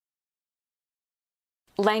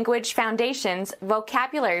Language Foundations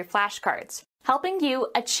Vocabulary Flashcards, helping you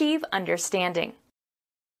achieve understanding.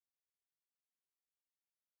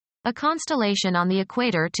 A constellation on the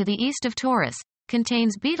equator to the east of Taurus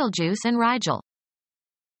contains Betelgeuse and Rigel.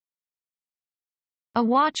 A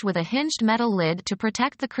watch with a hinged metal lid to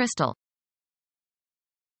protect the crystal.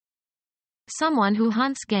 Someone who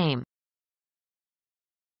hunts game.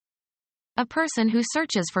 A person who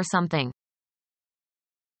searches for something.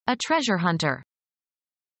 A treasure hunter.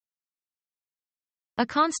 A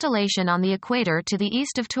constellation on the equator to the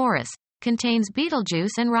east of Taurus contains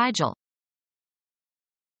Betelgeuse and Rigel.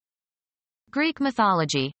 Greek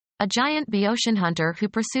mythology. A giant Boeotian hunter who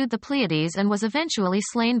pursued the Pleiades and was eventually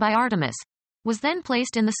slain by Artemis, was then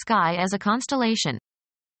placed in the sky as a constellation.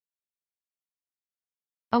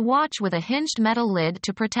 A watch with a hinged metal lid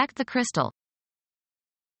to protect the crystal.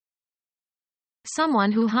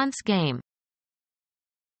 Someone who hunts game.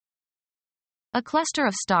 A cluster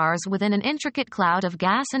of stars within an intricate cloud of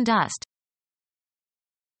gas and dust.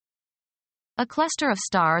 A cluster of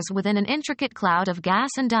stars within an intricate cloud of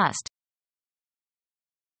gas and dust.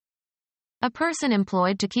 A person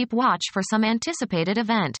employed to keep watch for some anticipated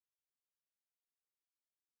event.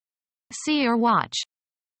 See or watch.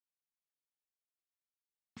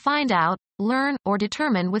 Find out, learn, or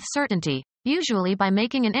determine with certainty, usually by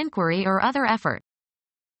making an inquiry or other effort.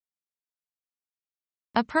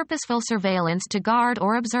 A purposeful surveillance to guard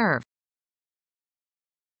or observe.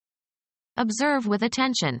 Observe with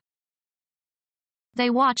attention. They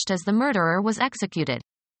watched as the murderer was executed.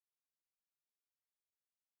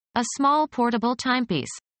 A small portable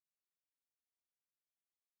timepiece.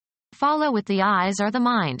 Follow with the eyes or the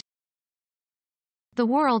mind. The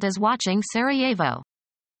world is watching Sarajevo.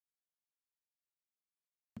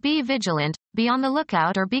 Be vigilant, be on the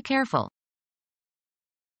lookout or be careful.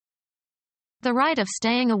 The rite of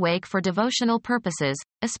staying awake for devotional purposes,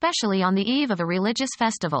 especially on the eve of a religious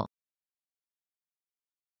festival.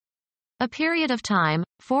 A period of time,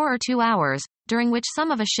 4 or 2 hours, during which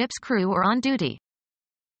some of a ship's crew are on duty.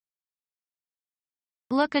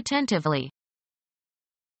 Look attentively.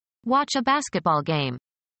 Watch a basketball game.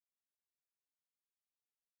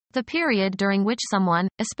 The period during which someone,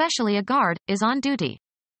 especially a guard, is on duty.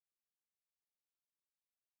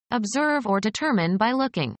 Observe or determine by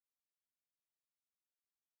looking.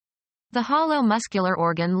 The hollow muscular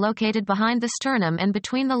organ located behind the sternum and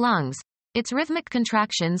between the lungs. Its rhythmic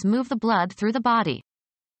contractions move the blood through the body.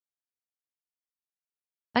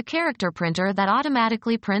 A character printer that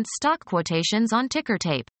automatically prints stock quotations on ticker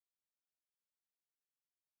tape.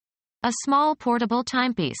 A small portable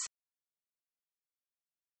timepiece.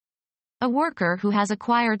 A worker who has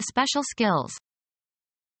acquired special skills.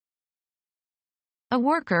 A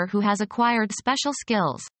worker who has acquired special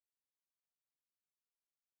skills.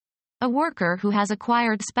 A worker who has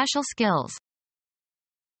acquired special skills.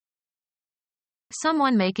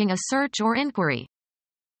 Someone making a search or inquiry.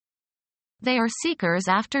 They are seekers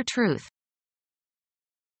after truth.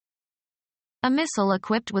 A missile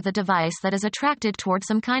equipped with a device that is attracted toward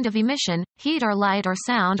some kind of emission, heat or light or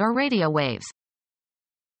sound or radio waves.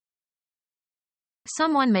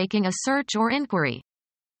 Someone making a search or inquiry.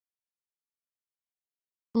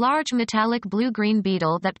 Large metallic blue-green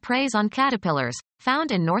beetle that preys on caterpillars,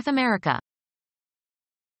 found in North America.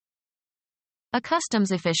 A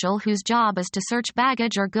customs official whose job is to search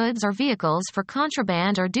baggage or goods or vehicles for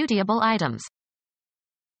contraband or dutiable items.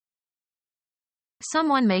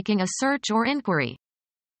 Someone making a search or inquiry.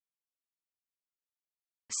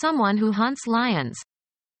 Someone who hunts lions.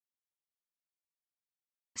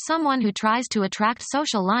 Someone who tries to attract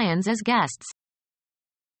social lions as guests.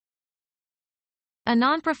 A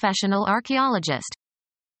non-professional archaeologist.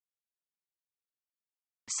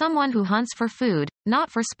 Someone who hunts for food,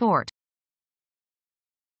 not for sport.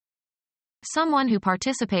 Someone who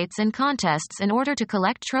participates in contests in order to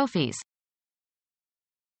collect trophies.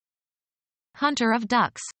 Hunter of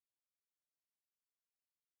ducks.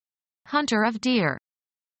 Hunter of deer.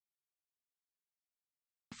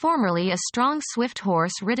 Formerly a strong swift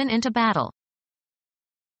horse ridden into battle.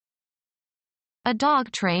 A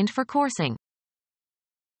dog trained for coursing.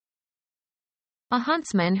 A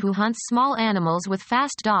huntsman who hunts small animals with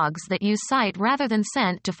fast dogs that use sight rather than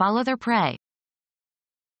scent to follow their prey.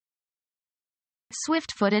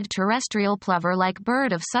 Swift-footed terrestrial plover-like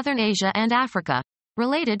bird of southern Asia and Africa,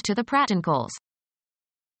 related to the pratincoles.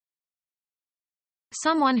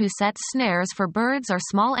 Someone who sets snares for birds or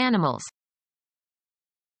small animals.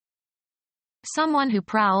 Someone who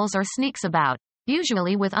prowls or sneaks about,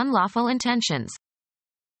 usually with unlawful intentions.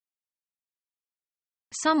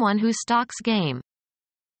 Someone who stalks game.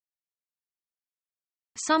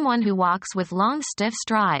 Someone who walks with long stiff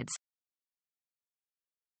strides.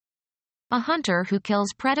 A hunter who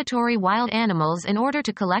kills predatory wild animals in order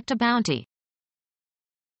to collect a bounty.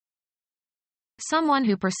 Someone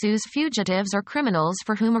who pursues fugitives or criminals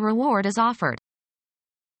for whom a reward is offered.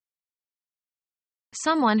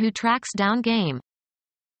 Someone who tracks down game.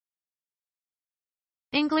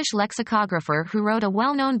 English lexicographer who wrote a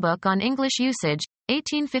well-known book on English usage,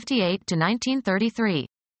 1858 to 1933.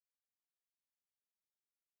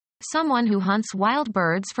 Someone who hunts wild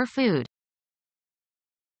birds for food.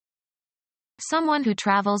 Someone who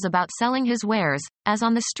travels about selling his wares, as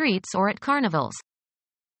on the streets or at carnivals.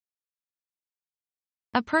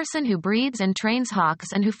 A person who breeds and trains hawks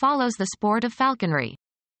and who follows the sport of falconry.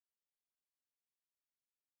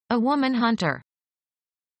 A woman hunter.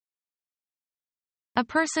 A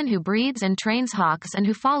person who breeds and trains hawks and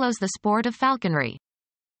who follows the sport of falconry.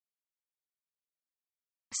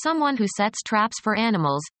 Someone who sets traps for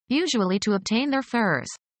animals, usually to obtain their furs.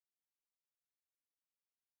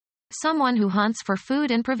 Someone who hunts for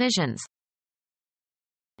food and provisions.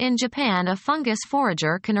 In Japan, a fungus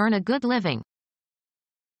forager can earn a good living.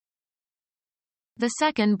 The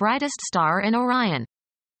second brightest star in Orion.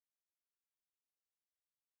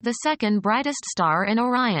 The second brightest star in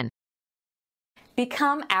Orion.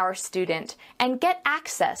 Become our student and get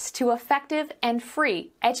access to effective and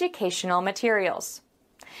free educational materials.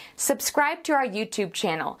 Subscribe to our YouTube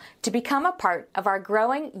channel to become a part of our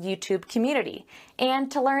growing YouTube community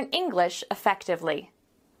and to learn English effectively.